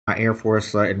my Air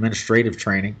Force administrative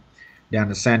training down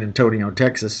in San Antonio,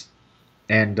 Texas.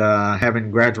 And having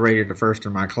graduated the first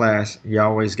in my class, you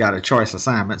always got a choice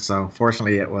assignment. So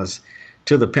fortunately, it was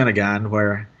to the Pentagon,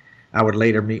 where I would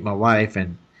later meet my wife,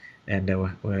 and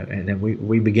then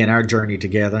we began our journey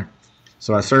together.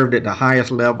 So I served at the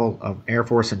highest level of Air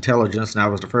Force intelligence, and I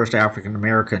was the first African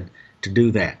American to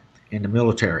do that in the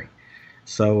military.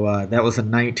 So that was in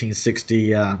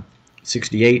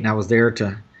 1968, and I was there to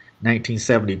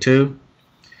 1972.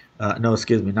 No,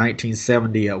 excuse me,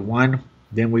 1971.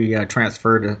 Then we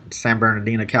transferred to San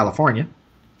Bernardino, California,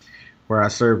 where I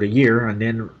served a year. And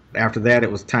then after that,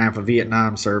 it was time for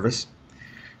Vietnam service.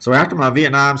 So after my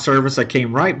Vietnam service, I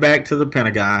came right back to the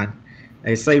Pentagon.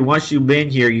 They say once you've been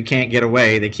here, you can't get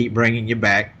away. They keep bringing you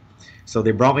back. So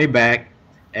they brought me back.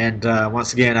 And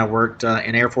once again, I worked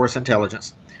in Air Force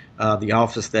Intelligence, the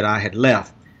office that I had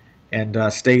left, and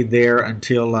stayed there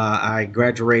until I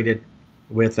graduated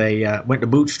went to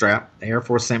Bootstrap. The Air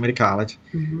Force sent me to college,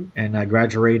 and I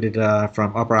graduated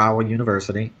from Upper Iowa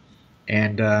University,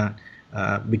 and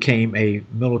became a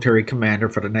military commander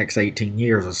for the next 18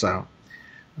 years or so.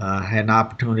 Had an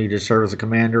opportunity to serve as a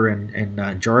commander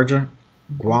in Georgia,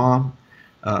 Guam,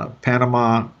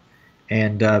 Panama,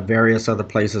 and various other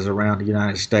places around the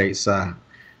United States. I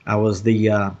was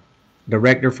the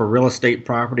director for real estate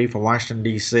property for Washington,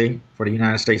 D.C. for the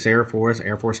United States Air Force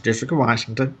District of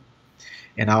Washington.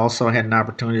 And I also had an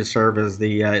opportunity to serve as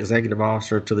the executive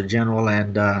officer to the general,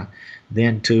 and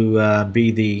then to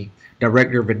be the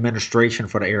director of administration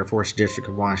for the Air Force District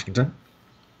of Washington.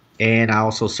 And I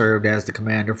also served as the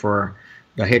commander for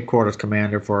the headquarters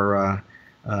commander for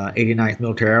 89th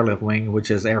Military Airlift Wing, which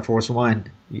is Air Force One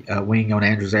wing on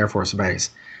Andrews Air Force Base.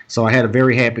 So I had a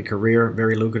very happy career,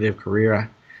 very lucrative career.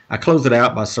 I closed it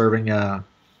out by serving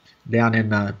down in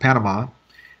Panama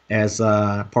as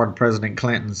part of President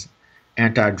Clinton's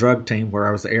anti-drug team, where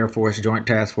I was the Air Force Joint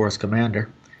Task Force commander,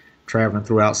 traveling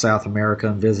throughout South America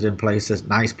and visiting places,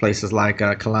 nice places like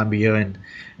Colombia and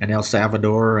El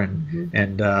Salvador,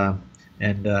 and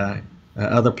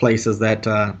other places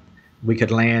that we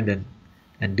could land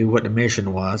and do what the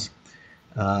mission was,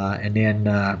 and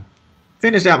then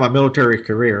finished out my military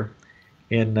career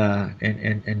in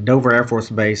Dover Air Force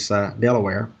Base,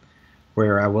 Delaware,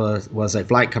 where I was a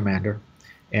flight commander,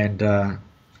 and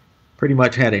pretty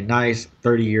much had a nice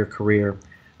 30-year career.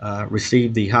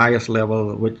 Received the highest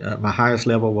level, which my highest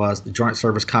level was the Joint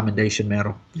Service Commendation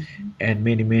Medal, and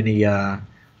many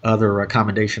other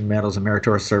commendation medals and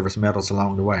meritorious service medals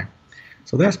along the way.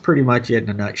 So that's pretty much it in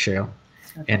a nutshell.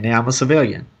 Okay. And now I'm a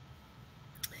civilian.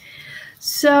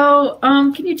 So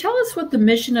can you tell us what the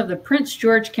mission of the Prince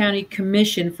George County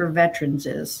Commission for Veterans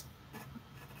is?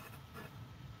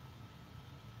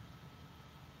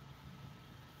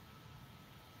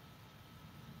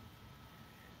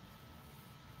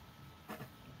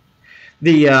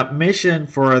 The mission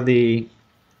for the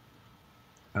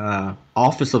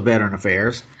Office of Veteran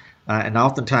Affairs, and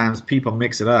oftentimes people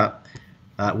mix it up.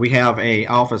 We have a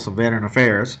Office of Veteran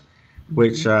Affairs,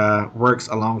 which works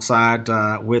alongside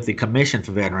with the Commission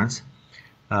for Veterans,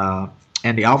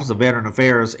 and the Office of Veteran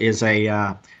Affairs is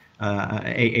an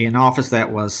office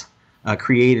that was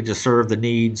created to serve the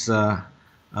needs for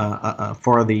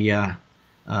the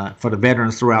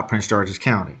veterans throughout Prince George's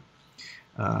County.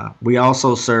 We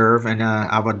also serve, and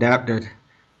I've adapted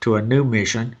to a new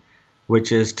mission,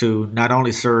 which is to not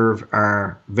only serve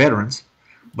our veterans,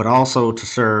 but also to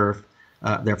serve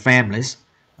their families,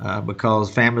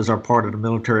 because families are part of the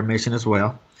military mission as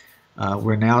well.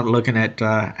 We're now looking at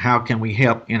how can we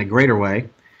help in a greater way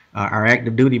our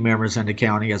active duty members in the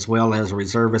county, as well as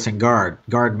reservists and guard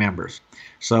members.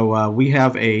 So we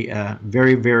have a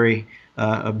very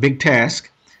a big task.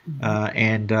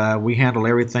 And we handle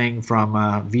everything from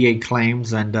VA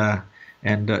claims and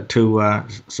to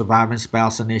surviving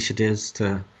spouse initiatives,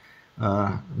 to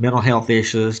mental health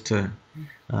issues, to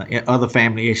other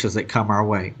family issues that come our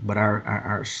way. But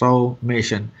our sole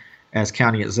mission as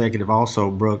county executive,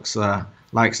 also Brooks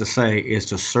likes to say, is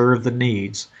to serve the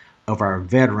needs of our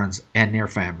veterans and their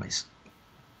families.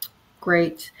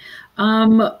 Great.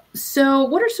 So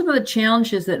what are some of the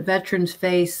challenges that veterans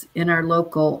face in our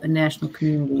local and national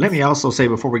communities? Let me also say,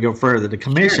 before we go further, the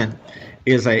Commission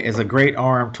is a great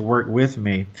arm to work with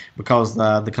me, because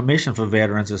the Commission for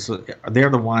Veterans they're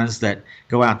the ones that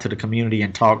go out to the community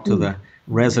and talk to the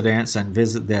residents and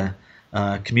visit the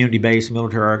community-based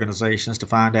military organizations to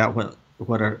find out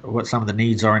what some of the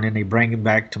needs are, and then they bring them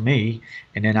back to me,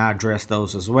 and then I address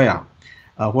those as well.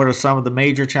 What are some of the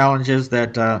major challenges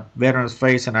that veterans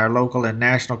face in our local and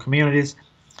national communities?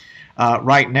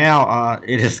 Right now,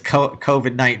 it is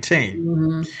COVID-19,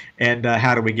 Hmm. and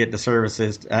how do we get the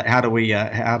services? How do we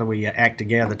act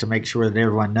together to make sure that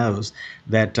everyone knows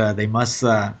that they must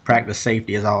practice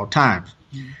safety at all times?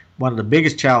 One of the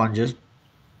biggest challenges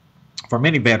for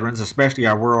many veterans, especially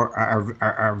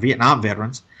our Vietnam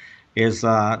veterans, is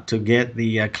to get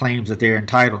the claims that they're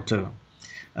entitled to.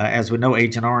 As we know,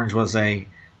 Agent Orange was a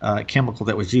chemical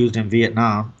that was used in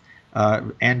Vietnam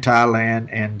and Thailand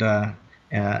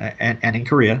and in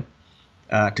Korea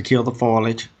to kill the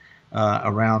foliage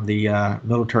around the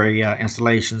military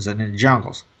installations and in the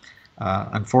jungles.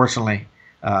 Unfortunately,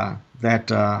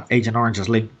 that Agent Orange is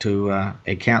linked to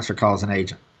a cancer-causing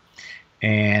agent.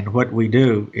 And what we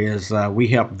do is we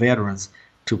help veterans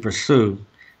to pursue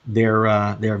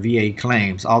their VA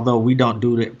claims. Although we don't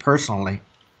do it personally,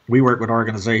 we work with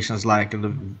organizations like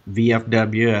the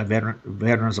VFW,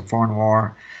 Veterans of Foreign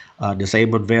War,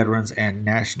 Disabled Veterans, and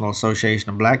National Association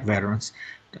of Black Veterans,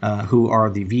 who are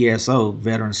the VSO,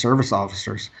 Veteran Service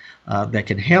Officers, that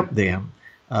can help them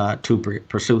to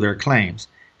pursue their claims.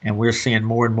 And we're seeing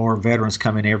more and more veterans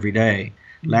come in every day.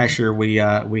 Last year we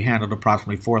handled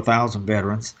approximately 4,000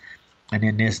 veterans, and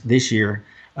in this year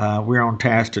we're on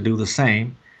task to do the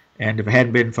same. And if it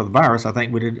hadn't been for the virus, I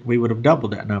think we would have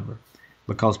doubled that number,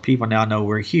 because people now know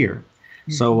we're here.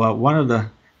 Mm-hmm. So one of the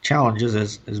challenges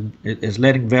is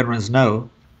letting veterans know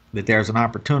that there's an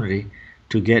opportunity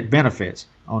to get benefits.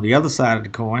 On the other side of the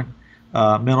coin,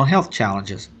 mental health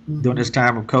challenges. Mm-hmm. During this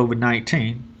time of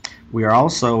COVID-19, we are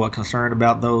also concerned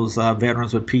about those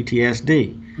veterans with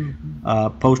PTSD.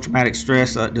 Mm-hmm. Post-traumatic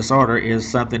stress disorder is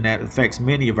something that affects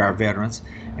many of our veterans,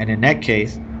 and in that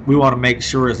case, we want to make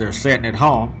sure as they're sitting at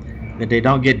home that they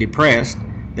don't get depressed,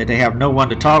 that they have no one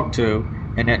to talk to,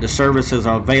 and that the services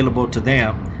are available to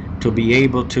them to be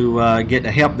able to get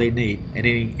the help they need at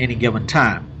any given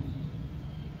time.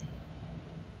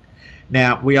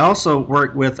 Now, we also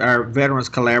work with our Veterans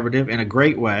Collaborative in a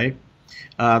great way.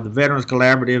 The Veterans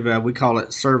Collaborative, we call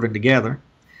it Serving Together,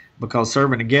 because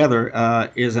Serving Together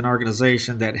is an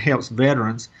organization that helps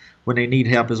veterans when they need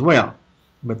help as well.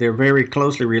 But they're very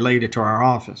closely related to our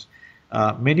office.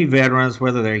 Many veterans,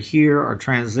 whether they're here or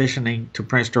transitioning to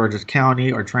Prince George's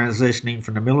County or transitioning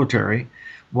from the military,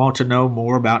 want to know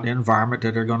more about the environment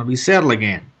that they're going to be settling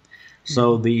in.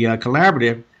 So the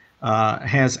collaborative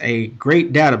has a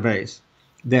great database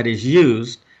that is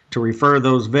used to refer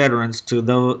those veterans to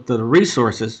the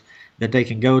resources that they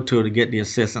can go to get the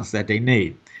assistance that they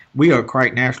need. We are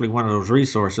quite naturally one of those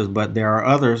resources, but there are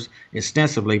others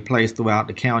extensively placed throughout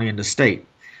the county and the state.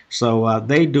 So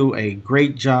they do a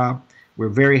great job. We're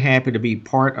very happy to be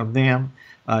part of them.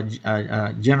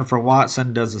 Jennifer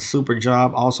Watson does a super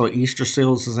job. Also, Easter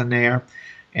Seals is in there,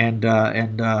 and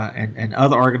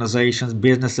other organizations,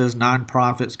 businesses,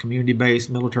 nonprofits, community-based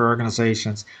military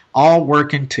organizations, all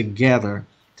working together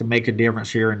to make a difference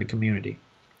here in the community.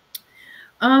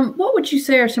 What would you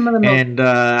say are some of the most... And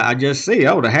I just see, the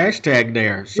hashtag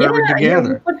there, Serving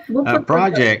Together, we'll put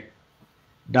project.org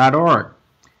 / or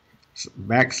is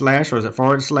it /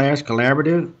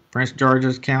 collaborative, Prince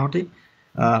George's County,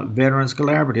 Veterans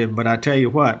Collaborative. But I tell you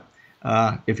what,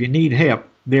 if you need help,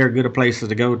 they're good places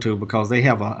to go to, because they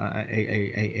have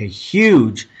a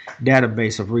huge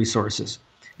database of resources,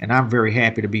 and I'm very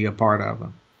happy to be a part of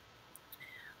them.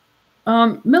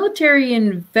 Military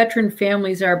and veteran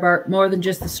families are about more than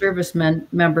just the service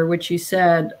member, which you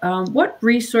said. What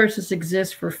resources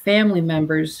exist for family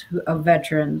members of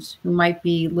veterans who might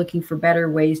be looking for better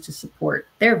ways to support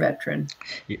their veteran?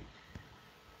 Yeah.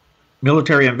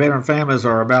 Military and veteran families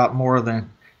are about more than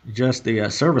just the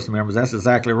service members. That's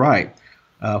exactly right.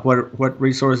 What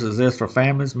resources exist for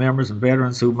families, members, and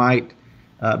veterans who might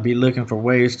be looking for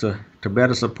ways to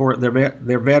better support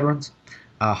their veterans?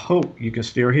 I hope you can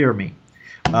still hear me.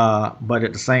 But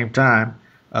at the same time,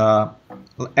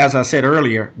 as I said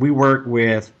earlier, we work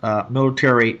with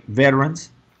military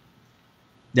veterans,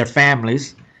 their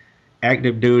families,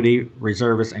 active duty,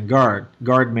 reservists, and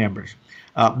guard members.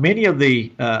 Many of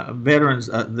the veterans,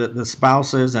 the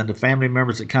spouses and the family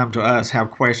members that come to us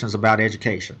have questions about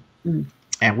education.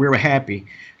 And we're happy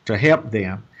to help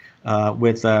them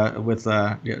with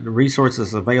the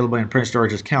resources available in Prince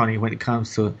George's County when it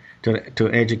comes to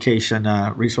education,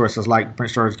 resources like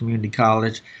Prince George's Community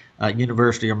College,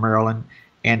 University of Maryland,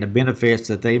 and the benefits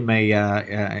that they may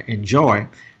enjoy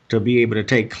to be able to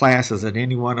take classes at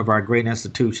any one of our great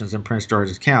institutions in Prince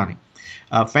George's County.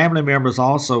 Family members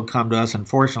also come to us,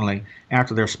 unfortunately,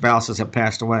 after their spouses have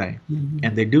passed away,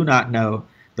 and they do not know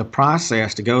the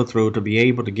process to go through to be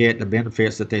able to get the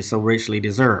benefits that they so richly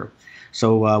deserve.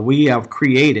 So we have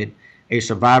created a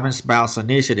surviving spouse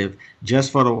initiative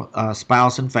just for the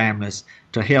spouse and families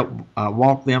to help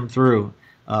walk them through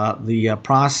the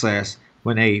process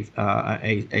when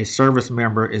a service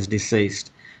member is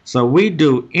deceased. So we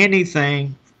do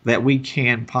anything that we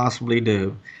can possibly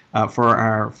do for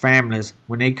our families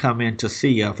when they come in to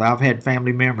see us. I've had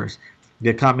family members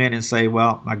that come in and say,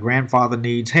 well, my grandfather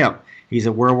needs help. He's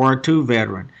a World War II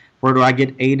veteran. Where do I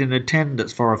get aid in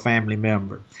attendance for a family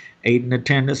member? Aid in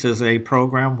attendance is a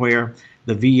program where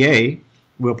the VA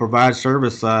will provide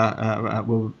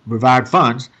will provide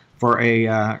funds for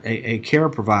a care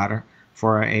provider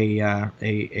for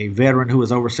a veteran who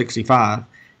is over 65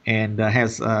 and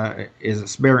is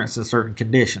experiencing certain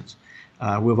conditions.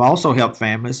 We've also helped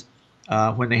families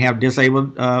when they have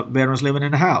disabled veterans living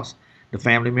in the house. The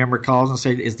family member calls and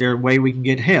says, "Is there a way we can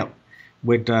get help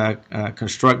with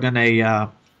constructing a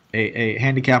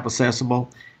handicap accessible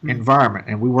environment?"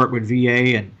 And we work with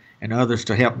VA and others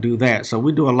to help do that. So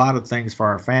we do a lot of things for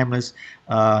our families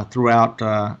throughout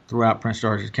Prince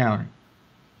George's County.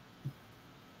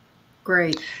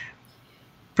 Great.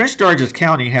 Prince George's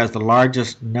County has the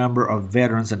largest number of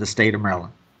veterans in the state of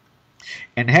Maryland.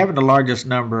 And having the largest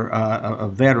number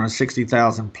of veterans,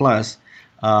 60,000 plus,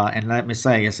 and let me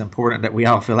say, it's important that we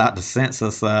all fill out the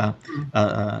census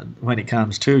when it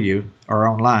comes to you or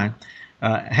online.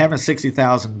 Having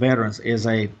 60,000 veterans is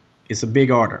a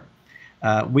big order.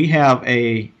 We have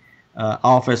a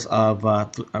office of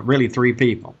really 3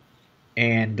 people,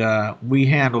 and we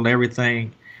handle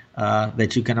everything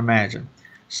that you can imagine.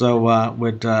 So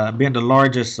with being the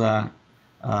largest, having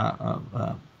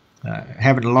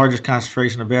the largest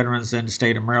concentration of veterans in the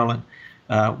state of Maryland,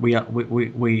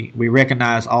 we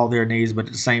recognize all their needs, but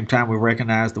at the same time we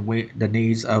recognize the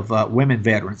needs of women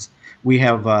veterans. We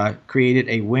have created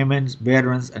a women's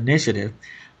veterans initiative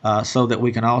so that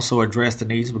we can also address the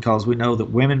needs, because we know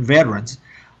that women veterans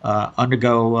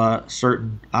undergo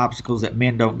certain obstacles that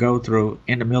men don't go through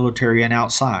in the military and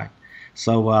outside.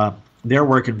 So they're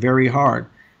working very hard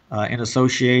in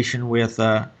association with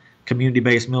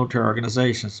community-based military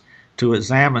organizations to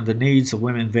examine the needs of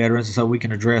women veterans so we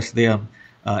can address them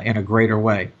in a greater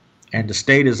way. And the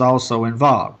state is also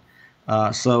involved.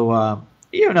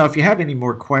 If you have any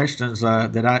more questions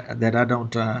that I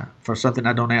don't for something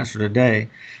I don't answer today,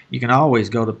 you can always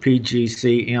go to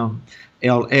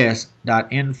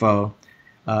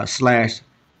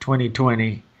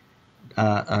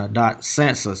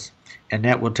pgcmls.info/2020.census, and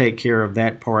that will take care of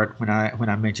that part when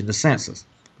I mention the census,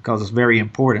 because it's very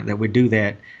important that we do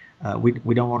that.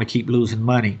 We don't want to keep losing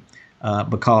money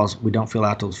because we don't fill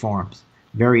out those forms.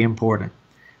 Very important.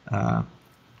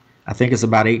 I think it's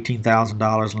about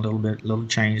 $18,000 and a little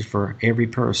change for every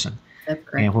person. That's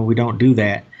great. And when we don't do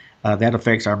that, that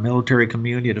affects our military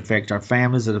community, it affects our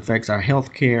families, it affects our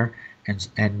health care,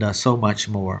 and so much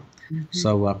more. Mm-hmm.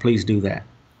 So please do that.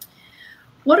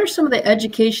 What are some of the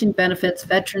education benefits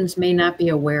veterans may not be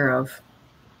aware of?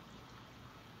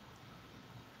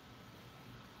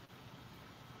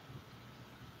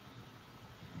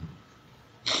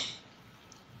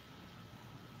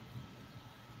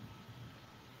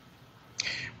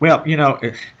 Well,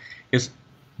 it's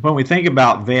when we think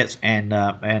about vets and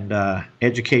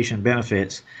education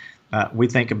benefits, we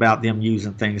think about them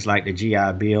using things like the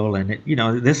GI Bill, and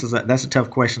that's a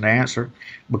tough question to answer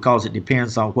because it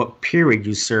depends on what period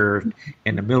you served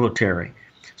in the military.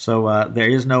 So there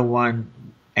is no one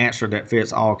answer that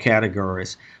fits all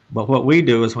categories. But what we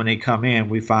do is when they come in,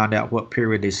 we find out what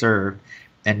period they served,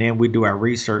 and then we do our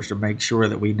research to make sure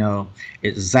that we know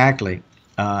exactly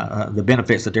the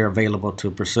benefits that they're available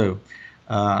to pursue.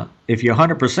 If you're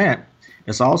 100%,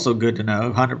 it's also good to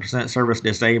know 100% service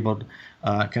disabled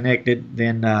connected,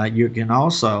 then you can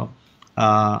also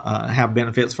have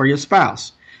benefits for your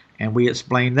spouse, and we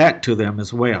explain that to them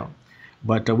as well.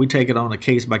 But we take it on a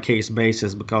case-by-case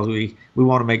basis because we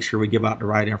want to make sure we give out the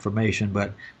right information.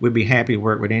 But we'd be happy to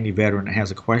work with any veteran that has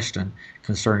a question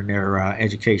concerning their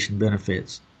education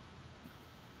benefits.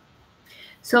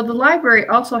 So the library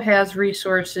also has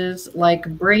resources like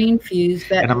Brain Fuse.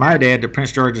 And I might add that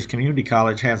Prince George's Community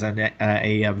College has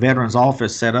a veterans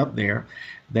office set up there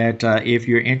that if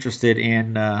you're interested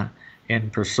in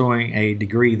pursuing a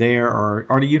degree there or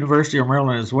the University of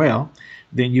Maryland as well,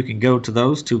 then you can go to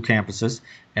those 2 campuses,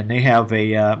 and they have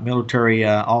a military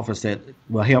office that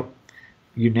will help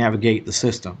you navigate the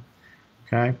system.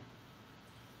 Okay.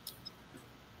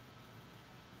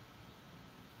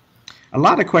 A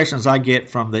lot of questions I get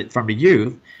from the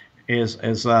youth is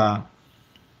where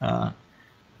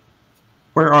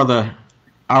are the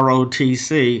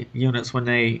ROTC units when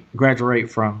they graduate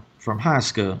from high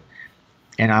school?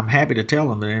 And I'm happy to tell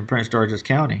them that in Prince George's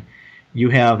County, You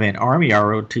have an Army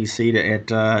ROTC at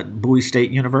Bowie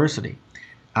State University.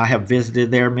 I have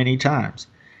visited there many times,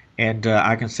 and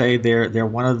I can say they're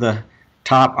one of the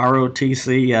top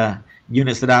ROTC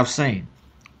units that I've seen.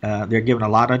 They're given a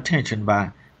lot of attention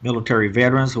by military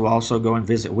veterans who also go and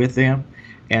visit with them,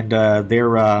 and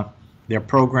their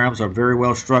programs are very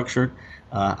well structured.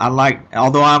 I like,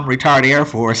 although I'm retired Air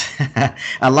Force,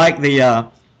 I like the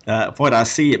what I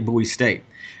see at Bowie State.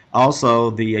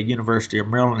 Also, the University of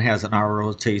Maryland has an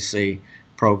ROTC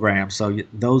program. So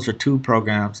those are two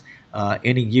programs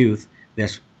any youth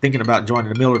that's thinking about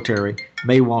joining the military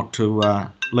may want to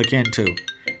look into.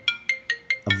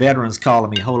 A veteran's calling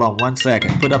me. Hold on one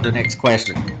second. Put up the next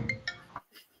question.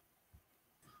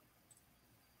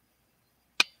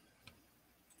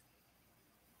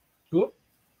 Oop.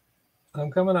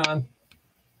 I'm coming on.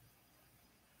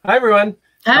 Hi, everyone.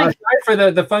 Hi. Sorry for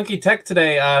the funky tech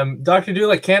today. Dr.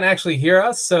 Dula can't actually hear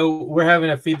us, so we're having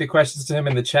to feed the questions to him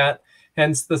in the chat,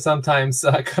 hence the sometimes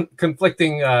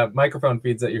conflicting microphone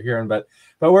feeds that you're hearing. But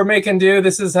we're making do.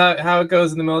 This is how it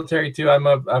goes in the military, too. I'm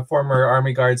a former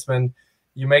Army Guardsman.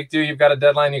 You make do. You've got a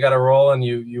deadline. You got to roll, and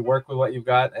you work with what you've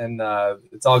got, and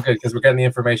it's all good because we're getting the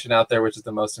information out there, which is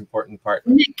the most important part.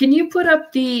 Nick, can you put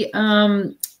up the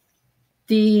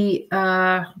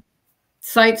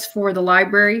sites for the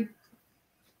library?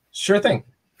 Sure thing.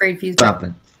 Great feedback.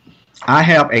 Something. I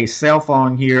have a cell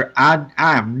phone here. I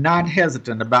am not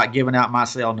hesitant about giving out my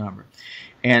cell number,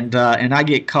 and I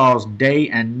get calls day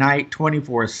and night,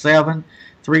 24/7,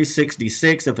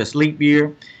 366 if it's leap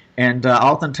year, and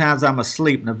oftentimes I'm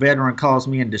asleep and a veteran calls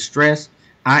me in distress.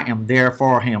 I am there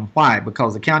for him. Why?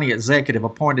 Because the county executive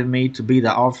appointed me to be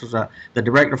the officer, the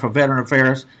director for veteran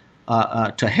affairs,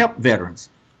 to help veterans.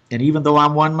 And even though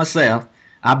I'm one myself,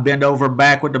 I bend over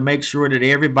backward to make sure that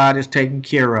everybody's taken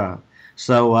care of.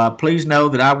 So please know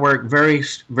that I work very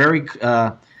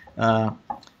a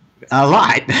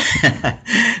lot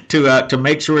to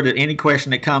make sure that any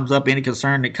question that comes up, any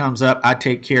concern that comes up, I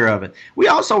take care of it. We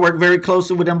also work very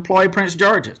closely with Employee Prince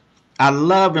George's. I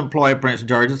love Employee Prince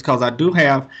George's because I do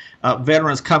have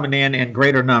veterans coming in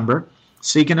greater number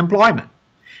seeking employment.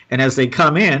 And as they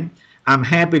come in, I'm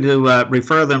happy to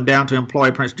refer them down to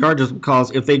Employee Prince George's, because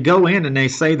if they go in and they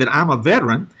say that I'm a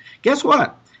veteran, guess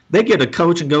what? They get a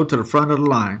coach and go to the front of the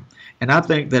line. And I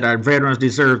think that our veterans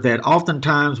deserve that.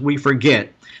 Oftentimes we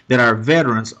forget that our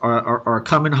veterans are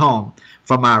coming home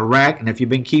from Iraq. And if you've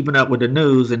been keeping up with the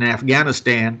news in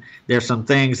Afghanistan, there's some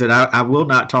things that I will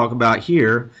not talk about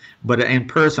here, but in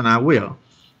person I will.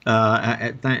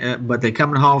 But they're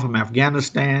coming home from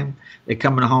Afghanistan. They're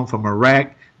coming home from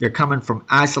Iraq. They're coming from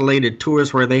isolated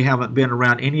tours where they haven't been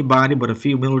around anybody but a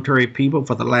few military people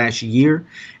for the last year,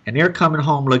 and they're coming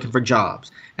home looking for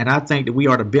jobs. And I think that we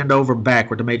ought to bend over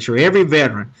backward to make sure every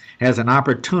veteran has an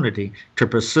opportunity to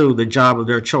pursue the job of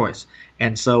their choice.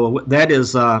 And so that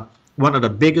is one of the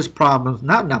biggest problems,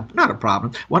 not a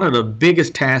problem, one of the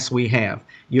biggest tasks we have.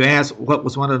 You ask what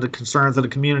was one of the concerns of the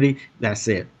community, that's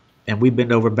it. And we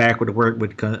bend over backward to work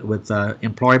with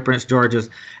Employee Prince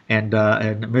George's and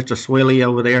Mr. Swilly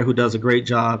over there, who does a great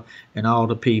job, and all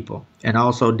the people. And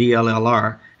also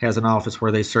DLLR has an office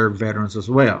where they serve veterans as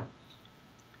well.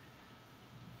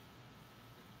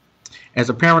 As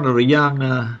a parent of a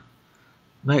young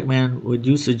black man, would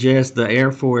you suggest the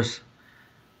Air Force?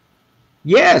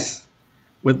 Yes,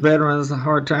 with veterans,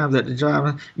 hard times at the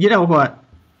job. You know what?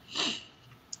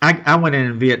 I went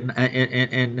in Vietnam,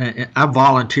 and I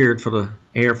volunteered for the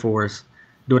Air Force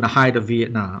during the height of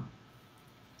Vietnam.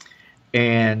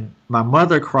 And my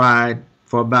mother cried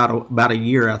for about a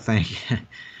year, I think.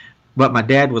 But my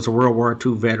dad was a World War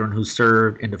II veteran who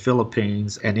served in the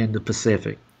Philippines and in the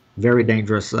Pacific. Very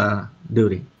dangerous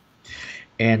duty.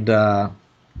 And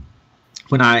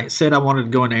when I said I wanted to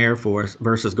go in the Air Force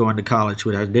versus going to college,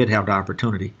 which I did have the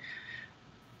opportunity,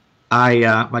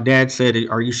 my dad said,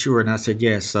 "Are you sure?" And I said,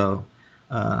 "Yes." So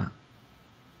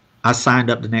I signed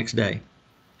up the next day.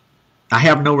 I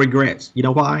have no regrets. You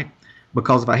know why?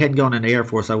 Because if I hadn't gone in the Air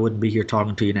Force, I wouldn't be here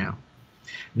talking to you now.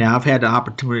 Now, I've had the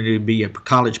opportunity to be a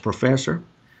college professor,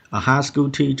 a high school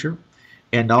teacher,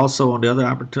 and also on the other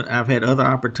I've had other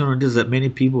opportunities that many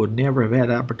people would never have had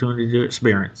the opportunity to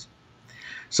experience.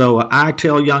 So I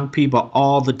tell young people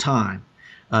all the time,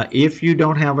 if you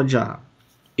don't have a job,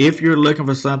 if you're looking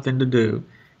for something to do,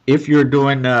 if you're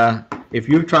trying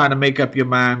to make up your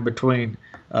mind between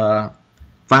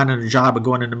finding a job or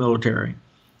going in the military,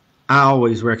 I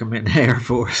always recommend the Air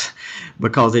Force,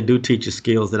 because they do teach you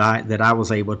skills that I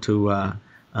was able to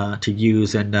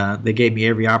use, and they gave me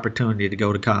every opportunity to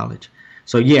go to college.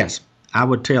 So yes, I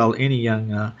would tell any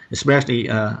young, especially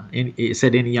it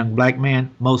said any young black man,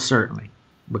 most certainly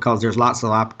because there's lots of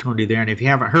opportunity there. And if you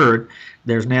haven't heard,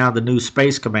 there's now the new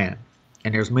Space Command,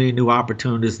 and there's many new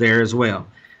opportunities there as well.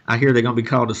 I hear they're going to be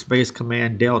called the Space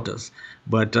Command Deltas,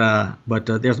 but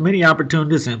there's many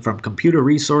opportunities, and from computer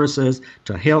resources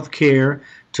to healthcare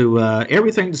to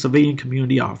everything the civilian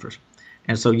community offers.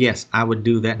 And so, yes, I would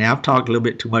do that. Now, I've talked a little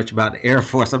bit too much about the Air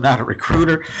Force. I'm not a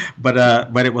recruiter, but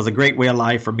it was a great way of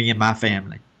life for me and my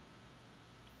family.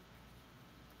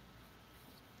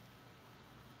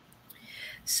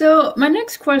 So my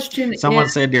next question Someone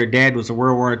said their dad was a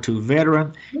World War II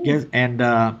veteran. Yes, and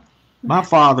my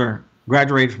father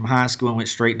graduated from high school and went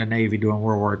straight in the Navy during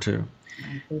World War II.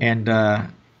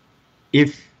 And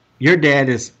if your dad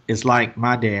is like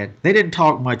my dad, they didn't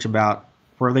talk much about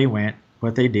where they went,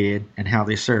 what they did, and how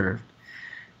they served.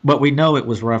 But we know it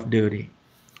was rough duty.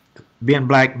 Being a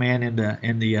black man in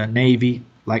the Navy,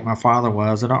 like my father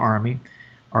was in the Army,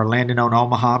 or landing on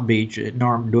Omaha Beach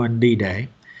during D-Day,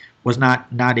 was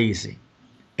not easy.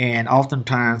 And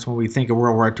oftentimes when we think of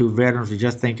World War II veterans, we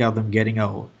just think of them getting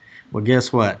old. Well,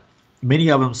 guess what? Many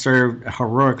of them served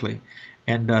heroically,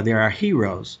 and they are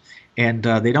heroes. And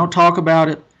they don't talk about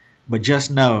it, but just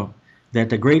know that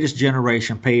the greatest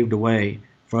generation paved the way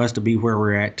for us to be where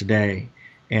we're at today.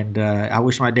 And I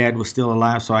wish my dad was still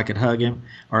alive so I could hug him,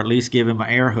 or at least give him an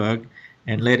air hug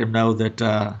and let him know that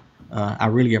I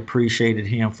really appreciated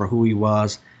him for who he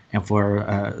was and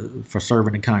for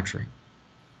serving the country.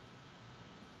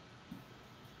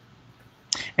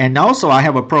 And also, I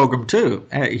have a program too.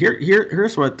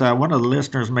 Here's what one of the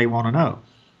listeners may want to know.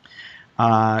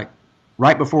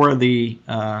 Right before the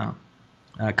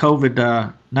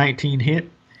COVID-19 hit,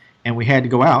 and we had to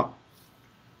go out,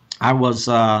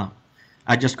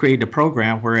 I just created a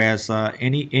program. Whereas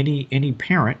any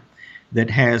parent that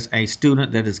has a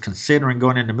student that is considering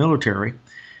going in the military,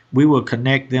 we will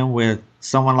connect them with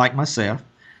someone like myself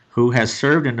who has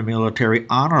served in the military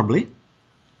honorably,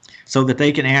 so that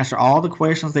they can answer all the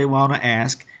questions they want to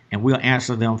ask, and we'll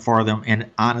answer them for them in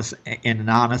an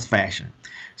honest fashion.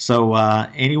 So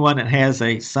anyone that has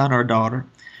a son or daughter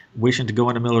wishing to go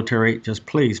in the military, just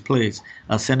please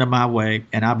send them my way,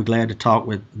 and I'll be glad to talk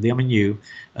with them and you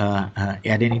at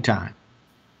any time.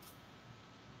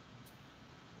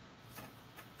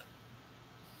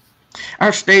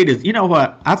 Our state is, you know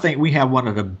what, I think we have one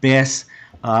of the best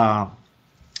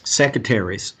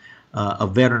secretaries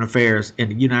of Veteran Affairs in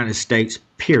the United States,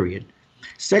 period.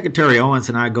 Secretary Owens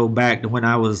and I go back to when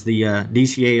I was the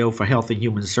DCAO for Health and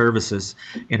Human Services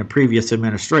in a previous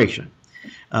administration.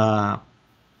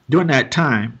 During that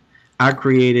time, I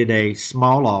created a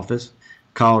small office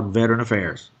called Veteran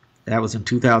Affairs. That was in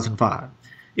 2005.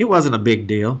 It wasn't a big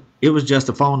deal. It was just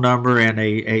a phone number and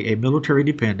a military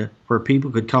dependent where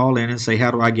people could call in and say, how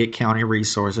do I get county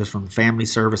resources from family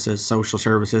services, social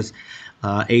services,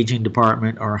 aging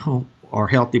department, or home or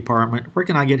health department? Where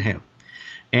can I get help?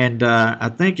 And I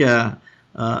think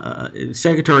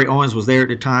Secretary Owens was there at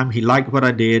the time. He liked what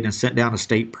I did and sent down a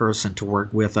state person to work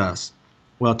with us.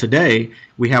 Well, today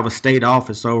we have a state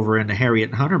office over in the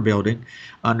Harriet Hunter building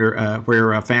under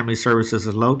where Family Services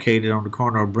is located on the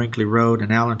corner of Brinkley Road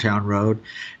and Allentown Road.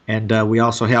 And we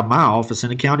also have my office in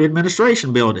the county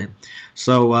administration building.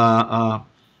 So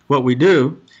what we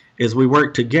do is we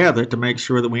work together to make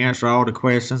sure that we answer all the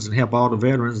questions and help all the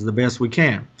veterans the best we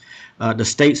can. The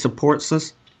state supports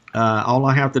us. All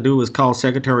I have to do is call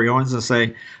Secretary Owens and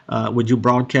say, would you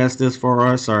broadcast this for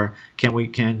us, or can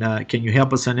you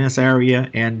help us in this area?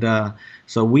 And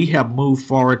so we have moved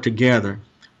forward together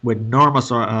with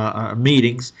enormous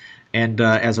meetings, and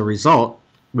as a result,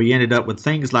 we ended up with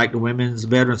things like the Women's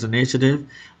Veterans Initiative.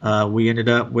 We ended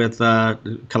up with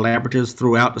collaboratives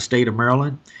throughout the state of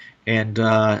Maryland, and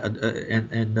I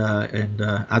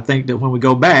think that when we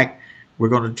go back, we're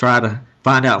going to try to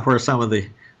find out where some of the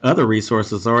other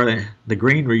resources are, the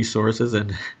green resources,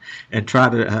 and try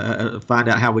to find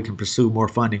out how we can pursue more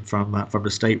funding from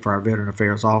the state for our Veteran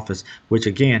Affairs Office, which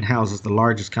again houses the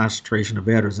largest concentration of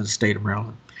veterans in the state of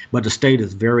Maryland. But the state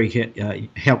is very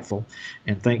helpful,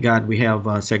 and thank God we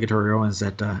have Secretary Owens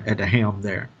at the helm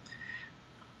there.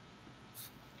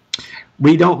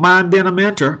 We don't mind being a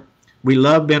mentor. We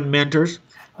love being mentors.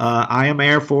 I am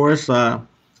Air Force.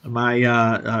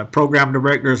 My program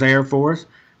director is Air Force.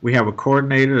 We have a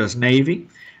coordinator that's Navy,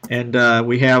 and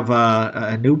we have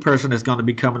a new person that's going to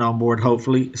be coming on board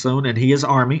hopefully soon, and he is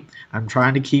Army. I'm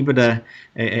trying to keep it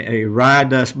a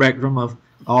wide spectrum of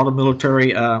all the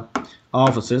military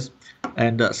offices,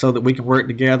 and so that we can work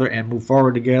together and move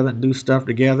forward together and do stuff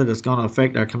together that's going to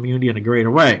affect our community in a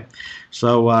greater way.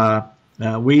 So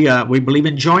we believe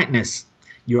in jointness.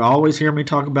 You always hear me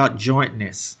talk about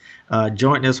jointness.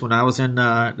 jointness when I was in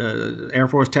the Air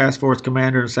Force Task Force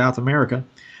Commander in South America.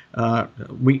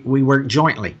 We worked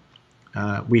jointly.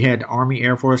 We had Army,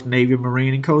 Air Force, Navy,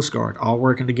 Marine, and Coast Guard all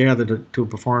working together to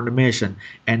perform the mission,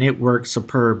 and it worked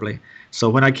superbly. So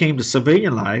when I came to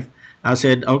civilian life, I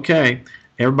said, okay,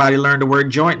 everybody learn the word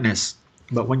jointness.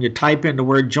 But when you type in the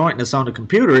word jointness on the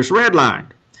computer, it's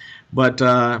redlined. But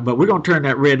we're going to turn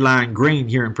that red line green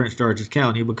here in Prince George's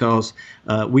County, because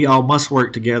we all must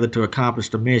work together to accomplish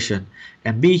the mission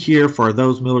and be here for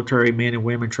those military men and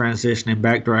women transitioning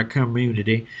back to our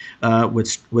community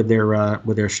with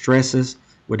their stresses,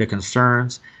 with their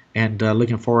concerns, and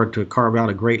looking forward to carve out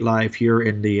a great life here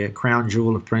in the crown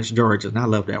jewel of Prince George. And I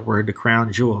love that word, the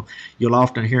crown jewel. You'll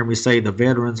often hear me say the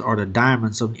veterans are the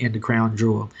diamonds in the crown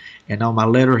jewel. And on my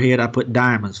letterhead, I put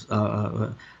diamonds.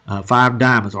 5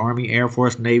 diamonds: Army, Air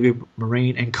Force, Navy,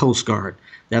 Marine, and Coast Guard.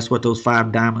 That's what those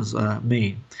 5 diamonds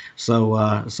mean.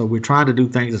 So we're trying to do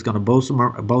things that's going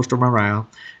to bolster morale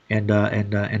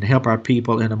and help our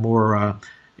people in a more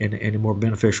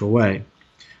beneficial way.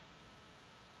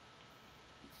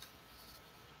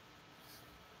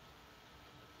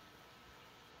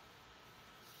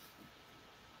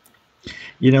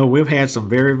 You know, we've had some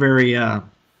very, very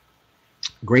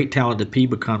great talented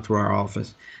people come through our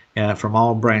office from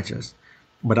all branches.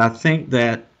 But I think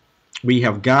that we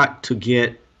have got to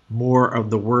get more of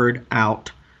the word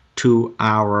out to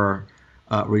our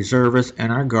reservists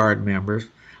and our Guard members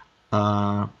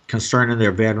concerning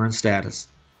their veteran status.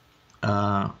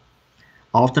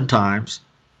 Oftentimes,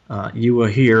 you will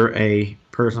hear a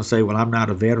person say, well, I'm not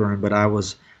a veteran, but I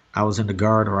was in the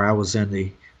Guard or I was in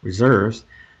the reserves.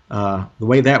 The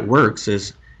way that works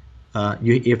is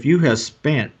if you have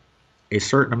spent a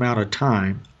certain amount of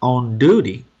time on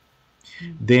duty,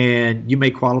 then you may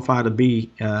qualify to be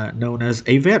known as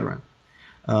a veteran.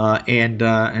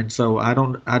 And so I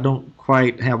don't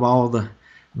quite have all the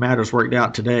matters worked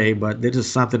out today, but this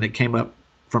is something that came up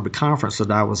from the conference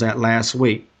that I was at last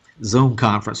week, Zoom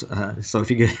conference. So if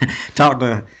you get talk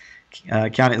to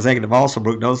County Executive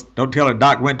Alsabrook, don't tell her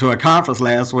Doc went to a conference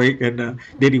last week and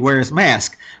did he wear his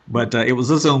mask? But it was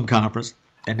a Zoom conference,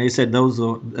 and they said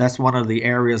that's one of the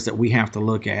areas that we have to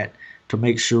look at to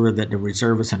make sure that the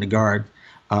reservists and the Guard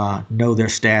know their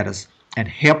status and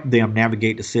help them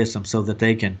navigate the system so that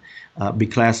they can be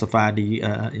classified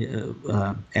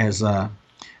as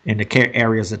in the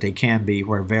areas that they can be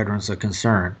where veterans are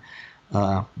concerned.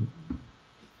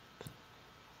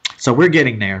 So we're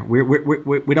getting there.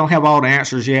 We don't have all the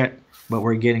answers yet, but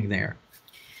we're getting there.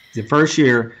 The first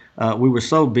year, we were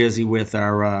so busy with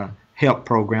our HELP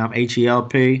program,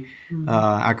 HELP.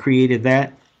 I created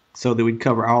that so that we'd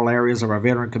cover all areas of our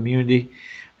veteran community.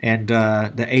 And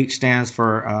the H stands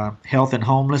for health and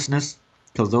homelessness,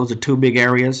 because those are 2 big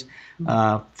areas.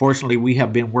 Fortunately, we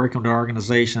have been working with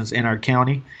organizations in our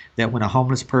county that when a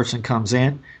homeless person comes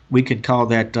in, we can call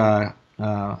that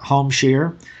home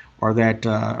share or that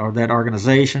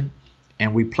organization,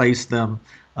 and we place them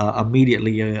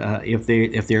immediately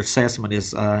if their assessment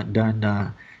is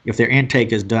done, if their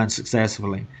intake is done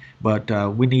successfully. But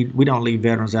we don't leave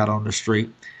veterans out on the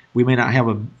street. We may not have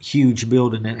a huge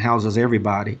building that houses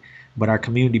everybody, but our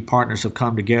community partners have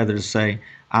come together to say,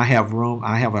 I have room,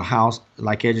 I have a house,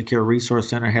 like Educare Resource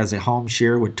Center has a home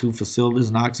share with 2 facilities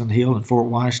in Oxon Hill and Fort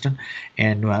Washington,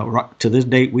 and to this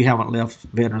date, we haven't left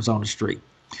veterans on the street.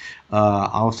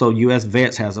 Also, U.S.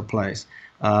 Vets has a place.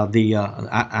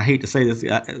 I hate to say this,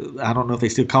 I don't know if they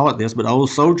still call it this, but Old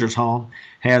Soldiers Home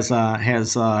has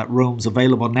rooms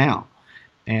available now.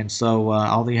 And so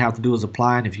all you have to do is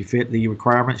apply, and if you fit the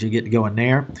requirements, you get to go in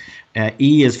there.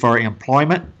 E is for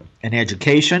employment and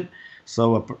education.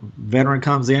 So a veteran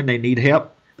comes in, they need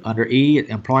help. Under E,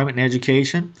 employment and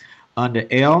education. Under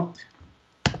L,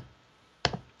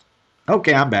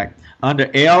 okay, I'm back. Under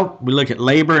L, we look at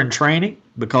labor and training,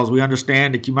 because we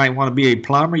understand that you might want to be a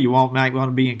plumber, might want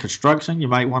to be in construction, you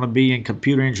might want to be in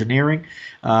computer engineering,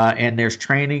 and there's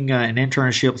training and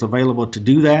internships available to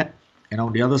do that. And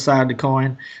on the other side of the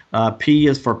coin, P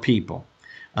is for people.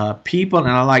 People, and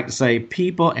I like to say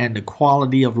people and the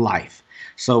quality of life.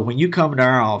 So when you come into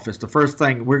our office, the first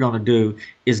thing we're going to do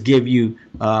is give you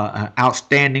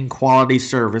outstanding quality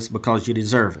service because you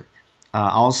deserve it.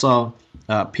 Also,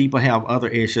 people have other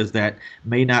issues that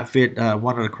may not fit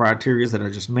one of the criteria that I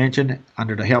just mentioned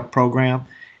under the HELP program,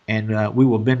 and we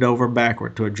will bend over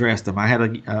backward to address them. I had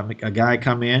a guy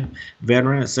come in,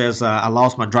 veteran, that says, I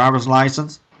lost my driver's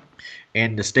license,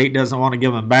 and the state doesn't want to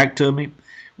give him back to me.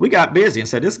 We got busy and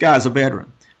said, this guy's a veteran.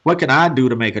 What can I do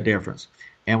to make a difference?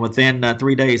 And within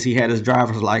 3 days, he had his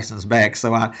driver's license back.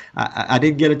 So I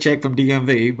didn't get a check from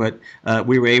DMV, but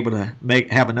we were able to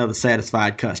have another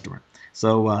satisfied customer.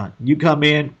 So you come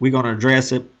in, we're going to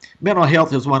address it. Mental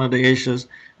health is one of the issues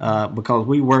because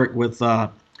we work with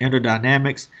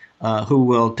Interdynamics, who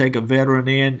will take a veteran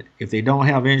in. If they don't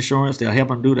have insurance, they'll help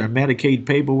them do their Medicaid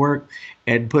paperwork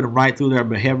and put them right through their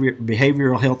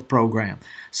behavioral health program.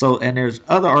 So, and there's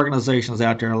other organizations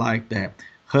out there like that.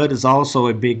 HUD is also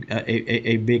a big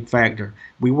factor.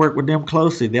 We work with them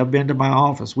closely. They've been to my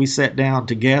office. We sat down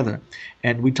together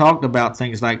and we talked about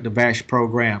things like the VASH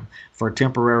program for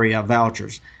temporary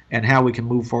vouchers and how we can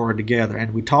move forward together.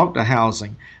 And we talked to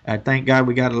housing. Thank God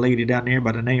we got a lady down there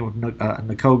by the name of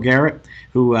Nicole Garrett,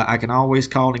 who I can always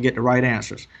call and get the right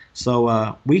answers.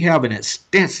 So we have an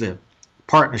extensive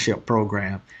partnership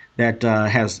program that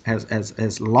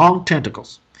has long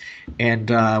tentacles. And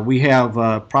we have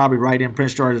probably right in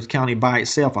Prince George's County by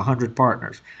itself 100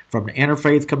 partners, from the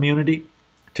interfaith community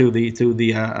to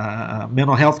the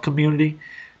mental health community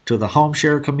to the home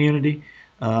share community,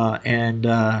 and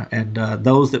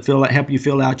those that help you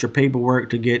fill out your paperwork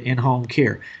to get in-home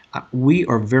care. We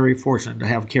are very fortunate to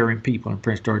have caring people in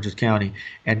Prince George's County,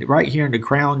 and right here in the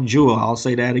crown jewel, I'll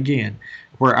say that again,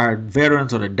 where our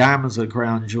veterans are the diamonds of the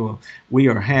crown jewel. We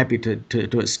are happy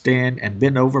to extend and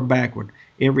bend over backward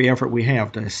every effort we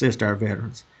have to assist our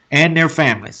veterans and their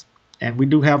families. And we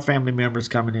do have family members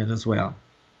coming in as well.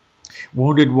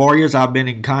 Wounded Warriors, I've been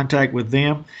in contact with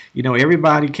them. You know,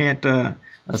 everybody can't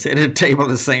sit at a table at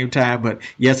the same time, but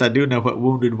yes, I do know what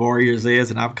Wounded Warriors is,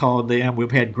 and I've called them.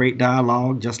 We've had great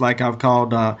dialogue, just like I've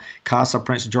called CASA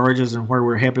Prince George's, and where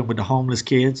we're helping with the homeless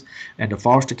kids and the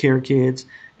foster care kids,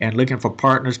 and looking for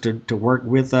partners to work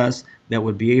with us that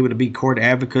would be able to be court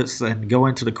advocates and go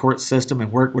into the court system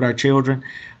and work with our children.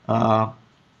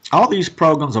 All these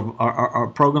programs are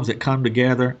programs that come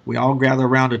together. We all gather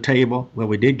around a table. Well,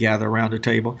 we did gather around a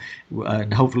table,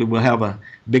 and hopefully we'll have a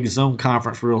big Zoom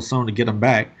conference real soon to get them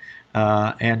back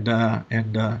and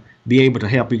be able to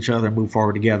help each other move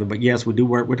forward together. But yes, we do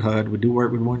work with HUD. We do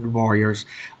work with Wounded Warriors,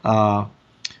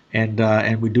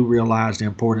 and we do realize the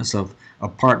importance of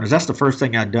partners. That's the first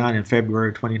thing I'd done in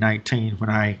February 2019 when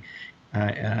I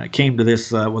came to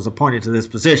this, was appointed to this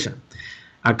position.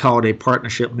 I called a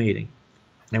partnership meeting,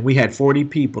 and we had 40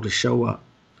 people to show up.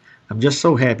 I'm just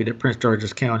so happy that Prince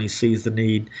George's County sees the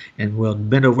need and will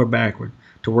bend over backward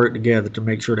to work together to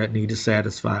make sure that need is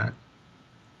satisfied.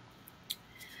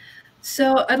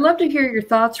 So I'd love to hear your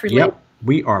thoughts related. Yep,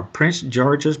 we are Prince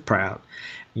George's proud.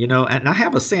 You know, and I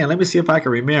have a saying, let me see if I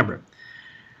can remember.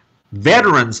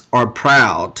 Veterans are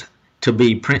proud to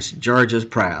be Prince George's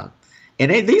proud.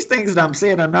 And these things that I'm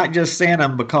saying, I'm not just saying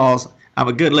them because I'm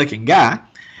a good-looking guy.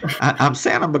 I'm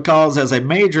saying them because as a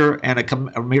major and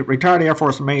a retired Air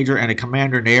Force major and a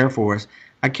commander in the Air Force,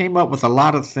 I came up with a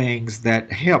lot of things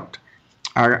that helped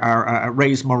our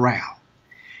raise morale.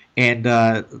 And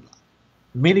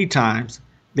many times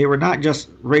they were not just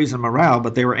raising morale,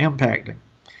 but they were impacting.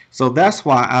 So that's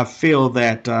why I feel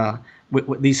that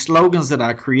with these slogans that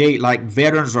I create, like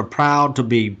veterans are proud to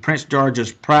be Prince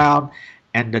George's proud,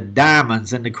 and the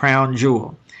diamonds and the crown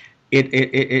jewel.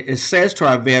 It says to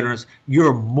our veterans,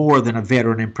 you're more than a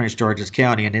veteran in Prince George's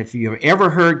County. And if you've ever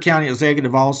heard County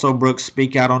Executive Also Brooks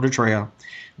speak out on the trail,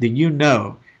 then you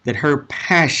know that her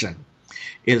passion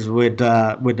is with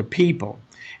the people,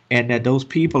 and that those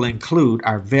people include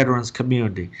our veterans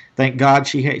community. Thank God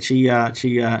she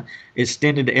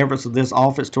extended the efforts of this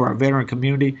office to our veteran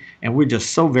community, and we're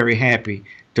just so very happy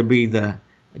to be the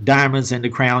diamonds and the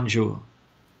crown jewel.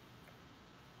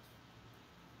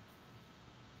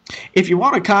 If you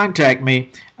want to contact me,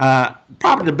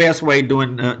 probably the best way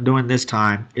doing this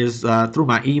time is through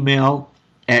my email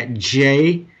at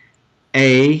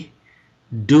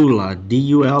Dula,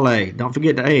 D-U-L-A. Don't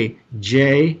forget the A.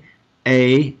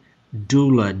 J-A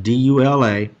Dula,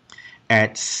 D-U-L-A,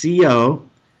 at co.pg.md.us.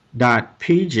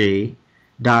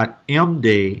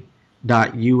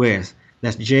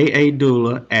 That's J-A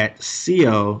Dula at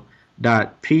co.pg.md.us.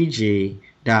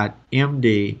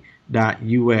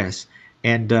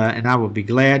 And I will be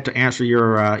glad to answer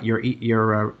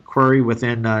your query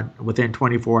within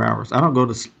 24 hours. I don't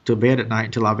go to bed at night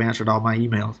until I've answered all my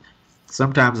emails.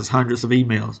 Sometimes it's hundreds of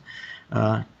emails,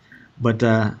 but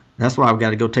that's why I've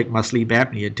got to go take my sleep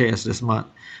apnea test this month.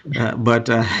 But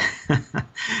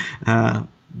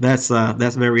that's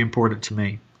very important to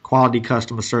me. Quality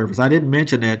customer service. I didn't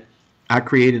mention that I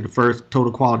created the first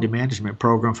total quality management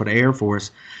program for the Air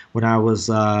Force when I was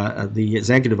the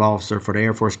executive officer for the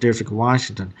Air Force District of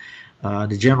Washington.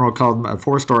 The general called, a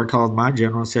four-star called my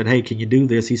general and said, hey, can you do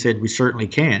this? He said, we certainly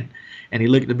can. And he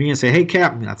looked at me and said, hey,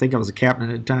 Captain, I think I was a captain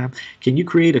at the time, can you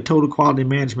create a total quality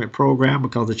management program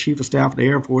because the Chief of Staff of the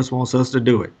Air Force wants us to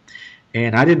do it?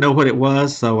 And I didn't know what it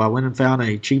was, so I went and found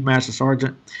a chief master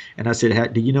sergeant, and I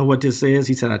said, "Do you know what this is?"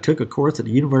 He said, "I took a course at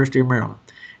the University of Maryland,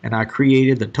 and I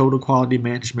created the Total Quality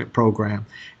Management Program."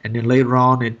 And then later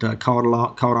on, it caught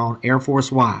on Air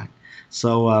Force wide.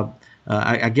 So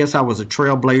I guess I was a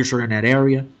trailblazer in that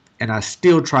area, and I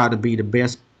still try to be the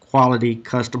best quality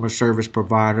customer service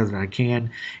provider that I can,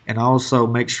 and also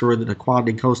make sure that the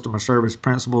quality customer service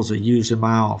principles are used in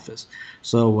my office.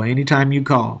 So anytime you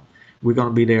call, we're going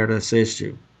to be there to assist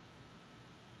you.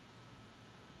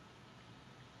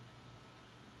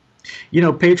 You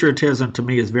know, patriotism to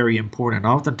me is very important.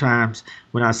 Oftentimes,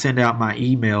 when I send out my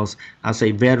emails, I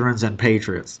say veterans and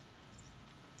patriots,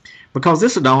 because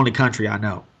this is the only country I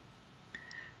know.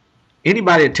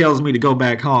 Anybody that tells me to go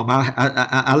back home,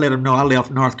 I let them know I left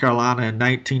North Carolina in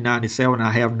 1997.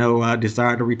 I have no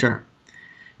desire to return,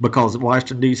 because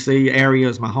Washington, D.C. area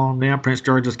is my home now. Prince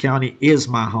George's County is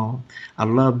my home. I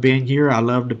love being here. I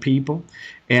love the people.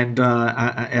 And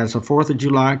as the 4th of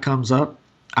July comes up,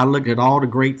 I look at all the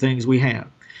great things we have.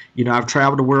 You know, I've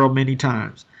traveled the world many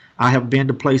times. I have been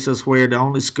to places where the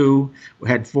only school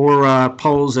had 4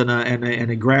 poles and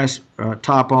a grass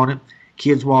top on it.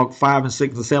 Kids walk 5 and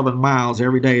 6 and 7 miles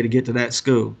every day to get to that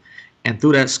school. And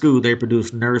through that school, they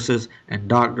produce nurses and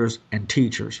doctors and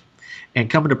teachers. And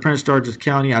coming to Prince George's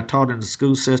County, I taught in the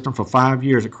school system for 5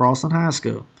 years at Crossland High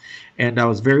School. And I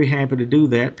was very happy to do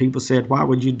that. People said, "Why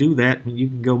would you do that when you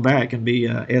can go back and be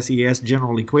a SES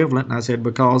general equivalent?" And I said,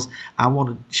 because I want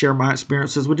to share my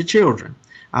experiences with the children.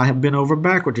 I have been over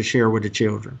backward to share with the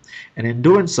children. And in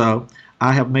doing so,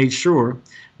 I have made sure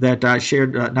that I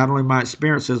shared not only my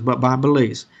experiences, but my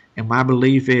beliefs. And my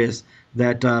belief is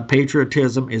that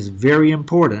patriotism is very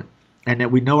important, and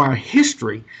that we know our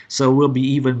history, so we'll be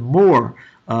even more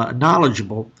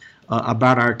knowledgeable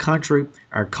about our country,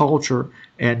 our culture,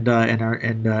 and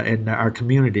our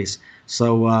communities.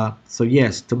 So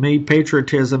yes, to me,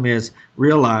 patriotism is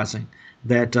realizing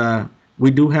that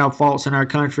we do have faults in our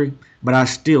country, but I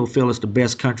still feel it's the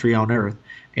best country on earth.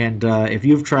 And if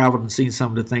you've traveled and seen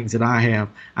some of the things that I have,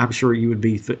 I'm sure you would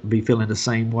be feeling the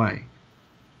same way.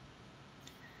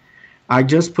 I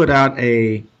just put out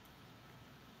a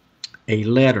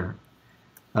letter,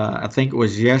 I think it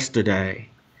was yesterday,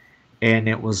 and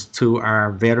it was to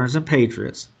our veterans and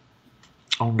patriots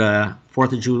on the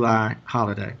 4th of July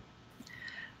holiday.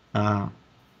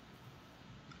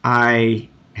 I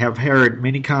have heard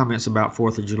many comments about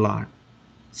 4th of July.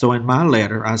 So in my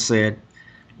letter, I said,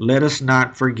 "Let us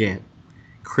not forget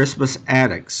Christmas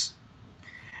addicts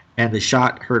and the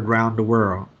shot heard round the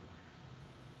world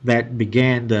that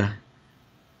began the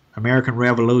American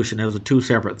Revolution." Those are 2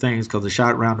 separate things, because the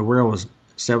shot around the world was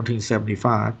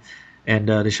 1775, and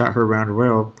the shot heard around the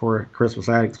world for Christmas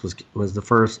addicts was the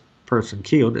first person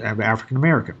killed, African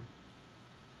American.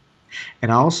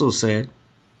 And I also said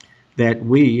that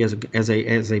we as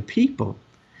a people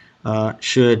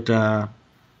should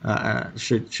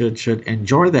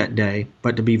enjoy that day,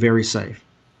 but to be very safe.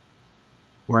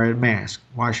 Wear a mask,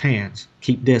 wash hands,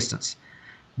 keep distance,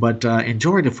 but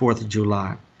enjoy the 4th of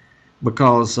July.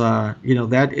 Because you know,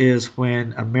 that is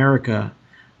when America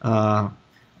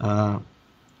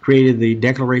created the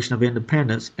Declaration of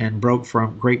Independence and broke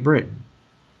from Great Britain.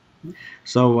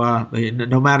 So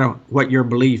no matter what your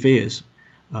belief is,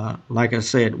 like I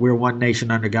said, we're one nation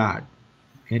under God,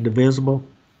 indivisible,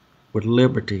 with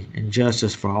liberty and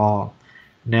justice for all.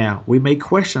 Now, we may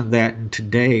question that in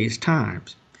today's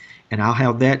times, and I'll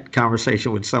have that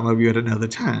conversation with some of you at another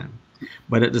time.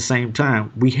 But at the same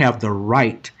time, we have the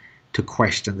right to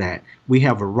question that. We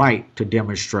have a right to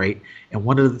demonstrate. And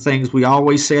one of the things we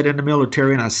always said in the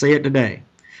military, and I say it today,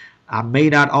 I may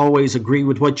not always agree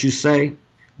with what you say,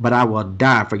 but I will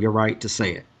die for your right to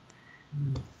say it.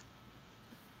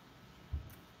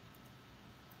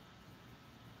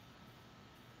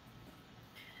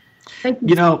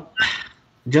 You know,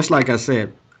 just like I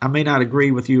said, I may not agree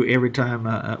with you every time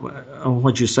on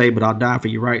what you say, but I'll die for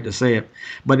your right to say it.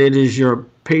 But it is your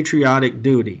patriotic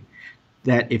duty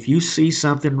that if you see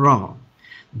something wrong,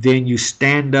 then you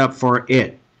stand up for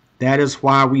it. That is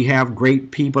why we have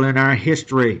great people in our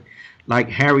history, like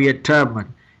Harriet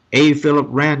Tubman, A. Philip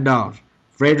Randolph,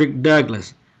 Frederick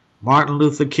Douglass, Martin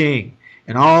Luther King,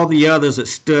 and all the others that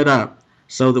stood up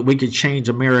so that we could change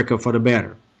America for the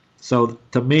better. So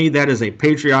to me, that is a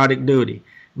patriotic duty.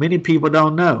 Many people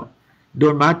don't know.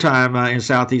 During my time in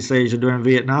Southeast Asia during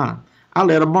Vietnam, I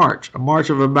led a march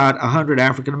of about 100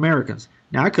 African Americans.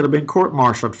 Now, I could have been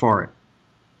court-martialed for it,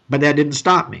 but that didn't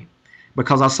stop me,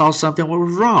 because I saw something that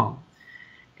was wrong.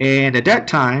 And at that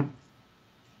time,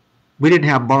 we didn't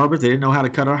have barbers. They didn't know how to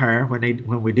cut our hair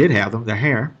when we did have them, their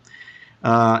hair.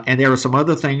 And there were some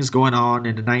other things going on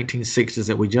in the 1960s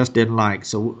that we just didn't like.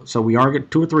 So we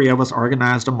two or three of us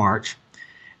organized a march,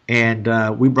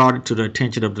 and we brought it to the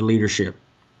attention of the leadership.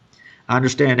 I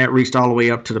understand that reached all the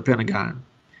way up to the Pentagon.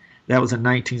 That was in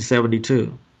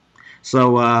 1972.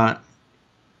 So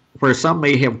where some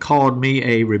may have called me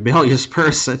a rebellious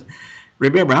person,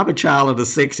 remember, I'm a child of the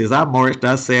 60s. I marched,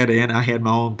 I sat in, I had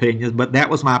my own opinions, but that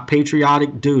was my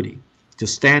patriotic duty to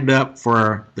stand up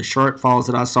for the shortfalls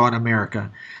that I saw in America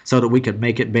so that we could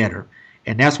make it better.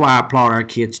 And that's why I applaud our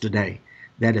kids today,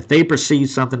 that if they perceive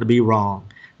something to be wrong,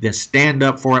 then stand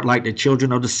up for it like the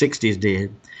children of the 60s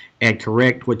did and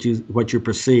correct what you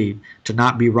perceive to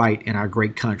not be right in our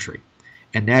great country.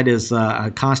 And that is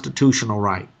a constitutional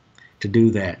right to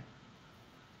do that.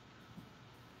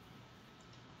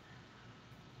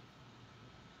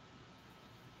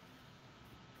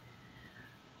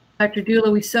 Dr. Dula,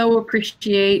 we so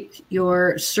appreciate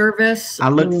your service. I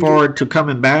look forward to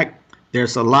coming back.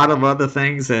 There's a lot of other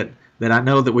things that I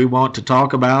know that we want to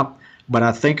talk about, but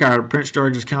I think our Prince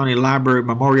George's County Library,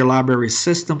 Memorial Library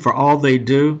system, for all they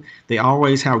do, they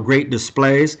always have great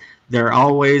displays. They're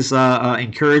always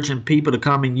encouraging people to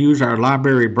come and use our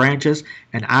library branches,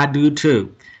 and I do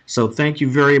too. So thank you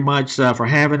very much for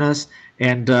having us,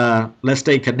 and let's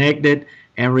stay connected.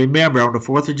 And remember, on the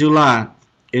 4th of July,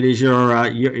 it is your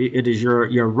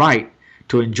right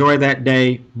to enjoy that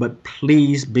day, but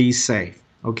please be safe.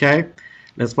 Okay?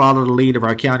 Let's follow the lead of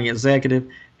our county executive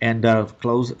and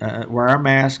wear our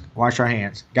mask, wash our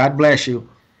hands. God bless you.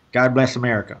 God bless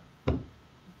America.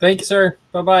 Thank you, sir.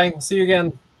 Bye-bye. See you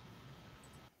again.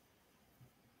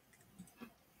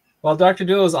 Well, Dr.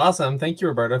 Dula is awesome. Thank you,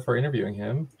 Roberta, for interviewing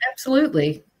him.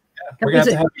 Absolutely. Yeah, we're going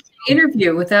to have an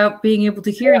interview without being able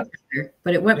to hear each other,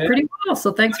 but it went pretty well.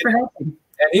 So thanks for helping.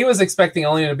 And he was expecting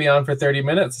only to be on for 30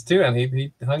 minutes too, and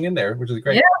he hung in there, which is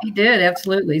great. Yeah, he did,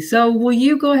 absolutely. So will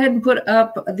you go ahead and put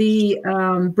up the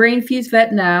Brain Fuse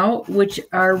Vet Now, which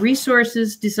are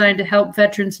resources designed to help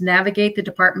veterans navigate the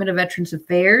Department of Veterans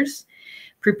Affairs,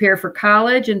 prepare for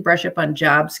college, and brush up on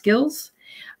job skills.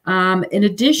 In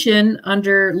addition,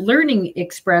 under Learning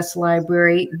Express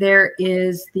Library, there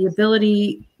is the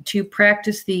ability to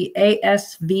practice the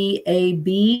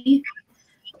ASVAB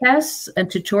tests and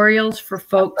tutorials for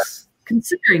folks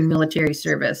considering military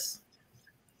service.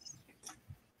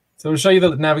 So to show you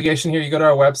the navigation here, you go to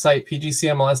our website,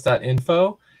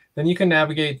 pgcmls.info. Then you can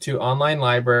navigate to online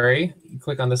library. You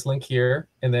click on this link here,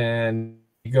 and then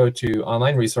you go to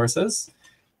online resources.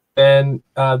 Then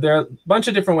there are a bunch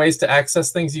of different ways to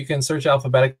access things. You can search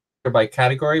alphabetically by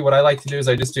category. What I like to do is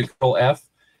I just do Control F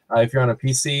if you're on a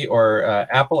PC, or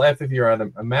Apple F if you're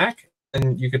on a Mac.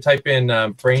 And you could type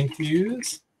in Brain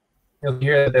Fuse. You'll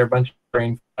hear that there are a bunch of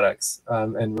brain products.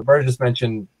 And Roberta just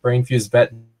mentioned Brain Fuse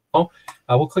Vet.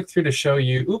 We'll click through to show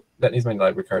you. Oop, that needs my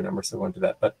library card number, so we won't do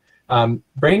that. But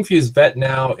Brain Fuse Vet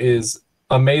Now is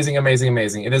amazing, amazing,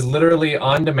 amazing. It is literally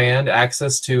on-demand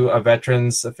access to a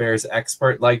Veterans Affairs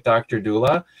expert like Dr.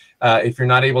 Dula. If you're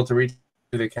not able to reach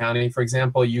the county, for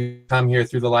example, you come here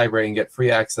through the library and get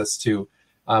free access to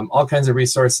all kinds of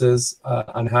resources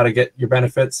on how to get your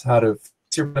benefits, how to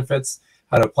fix your benefits,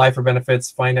 how to apply for benefits,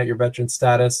 find out your veteran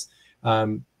status.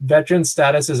 Veteran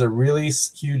status is a really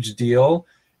huge deal.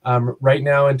 Right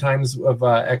now, in times of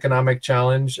economic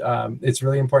challenge, it's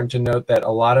really important to note that a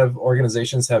lot of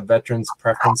organizations have veterans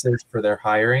preferences for their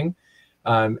hiring.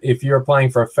 If you're applying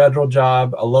for a federal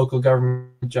job, a local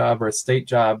government job, or a state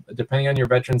job, depending on your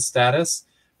veteran status,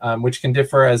 which can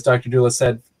differ, as Dr. Dula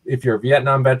said, if you're a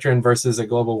Vietnam veteran versus a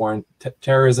global war and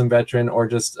terrorism veteran, or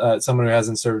just someone who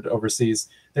hasn't served overseas,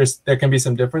 there can be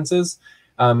some differences.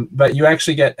 But you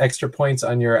actually get extra points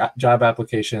on your job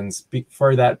applications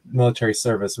for that military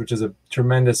service, which is a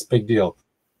tremendous big deal.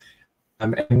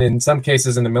 And in some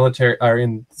cases in the military, or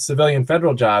in civilian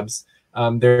federal jobs,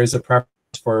 there is a preference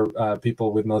for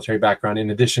people with military background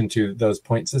in addition to those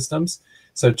point systems.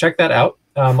 So check that out.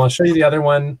 I'll show you the other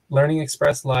one, Learning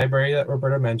Express Library that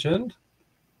Roberta mentioned.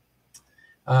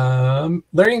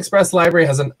 Learning Express Library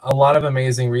has a lot of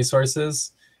amazing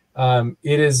resources.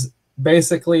 It is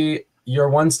basically your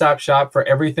one-stop shop for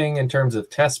everything in terms of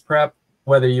test prep,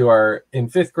 whether you are in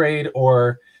 5th grade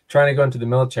or trying to go into the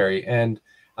military. And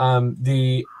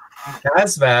the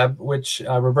ASVAB, which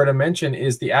Roberta mentioned,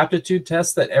 is the aptitude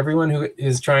test that everyone who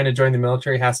is trying to join the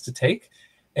military has to take.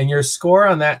 And your score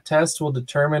on that test will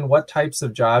determine what types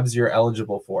of jobs you're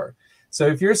eligible for. So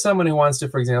if you're someone who wants to,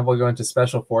 for example, go into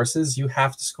special forces, you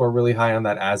have to score really high on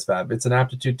that ASVAB. It's an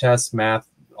aptitude test, math,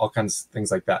 all kinds of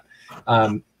things like that.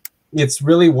 It's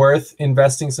really worth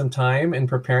investing some time in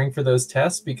preparing for those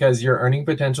tests, because your earning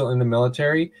potential in the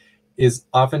military is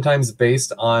oftentimes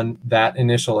based on that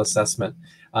initial assessment.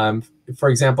 For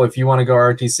example, if you want to go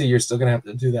ROTC, you're still going to have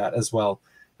to do that as well.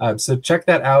 So check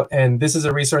that out. And this is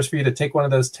a resource for you to take one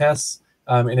of those tests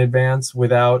in advance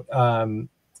without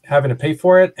having to pay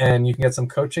for it. And you can get some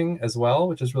coaching as well,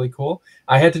 which is really cool.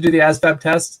 I had to do the ASVAB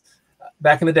test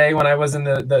back in the day when I was in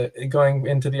going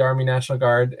into the Army National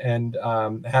Guard, and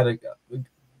had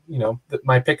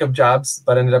my pick of jobs,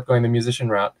 but ended up going the musician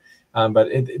route. But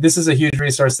this is a huge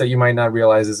resource that you might not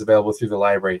realize is available through the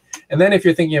library. And then if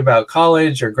you're thinking about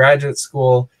college or graduate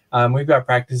school, we've got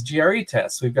practice GRE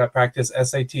tests. We've got practice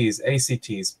SATs,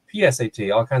 ACTs,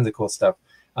 PSAT, all kinds of cool stuff.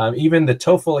 Even the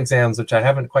TOEFL exams, which I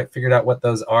haven't quite figured out what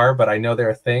those are, but I know they're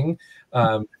a thing,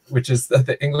 which is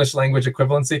the English language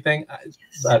equivalency thing.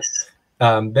 But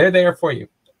they're there for you.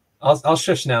 I'll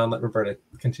shush now and let Roberta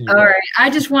continue. All right. I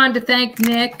just wanted to thank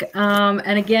Nick.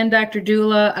 And again, Dr.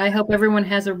 Dula, I hope everyone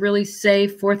has a really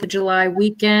safe 4th of July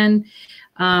weekend.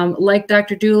 Like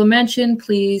Dr. Dula mentioned,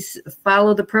 please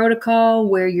follow the protocol,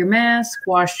 wear your mask,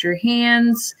 wash your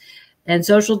hands, and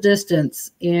social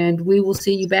distance. And we will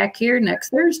see you back here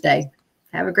next Thursday.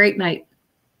 Have a great night.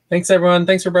 Thanks, everyone.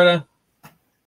 Thanks, Roberta.